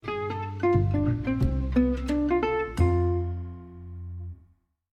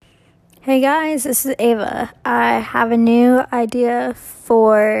Hey guys, this is Ava. I have a new idea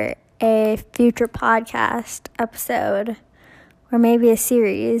for a future podcast episode, or maybe a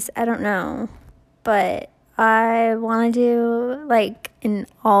series, I don't know. But I want to do like an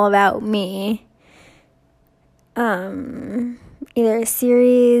all about me, either a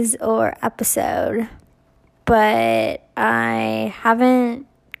series or episode. But I haven't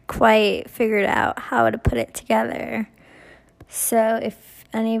quite figured out how to put it together. So if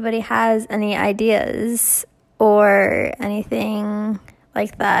anybody has any ideas or anything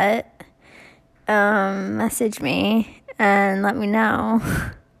like that, message me and let me know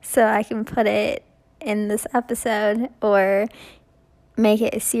so I can put it in this episode or make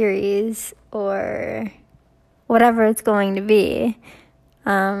it a series or whatever it's going to be.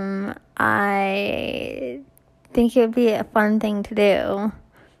 I think it would be a fun thing to do,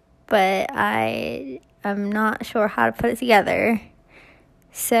 but I am not sure how to put it together.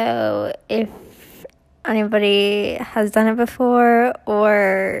 So if anybody has done it before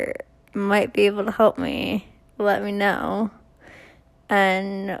or might be able to help me, let me know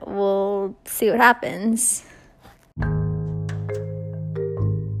and we'll see what happens.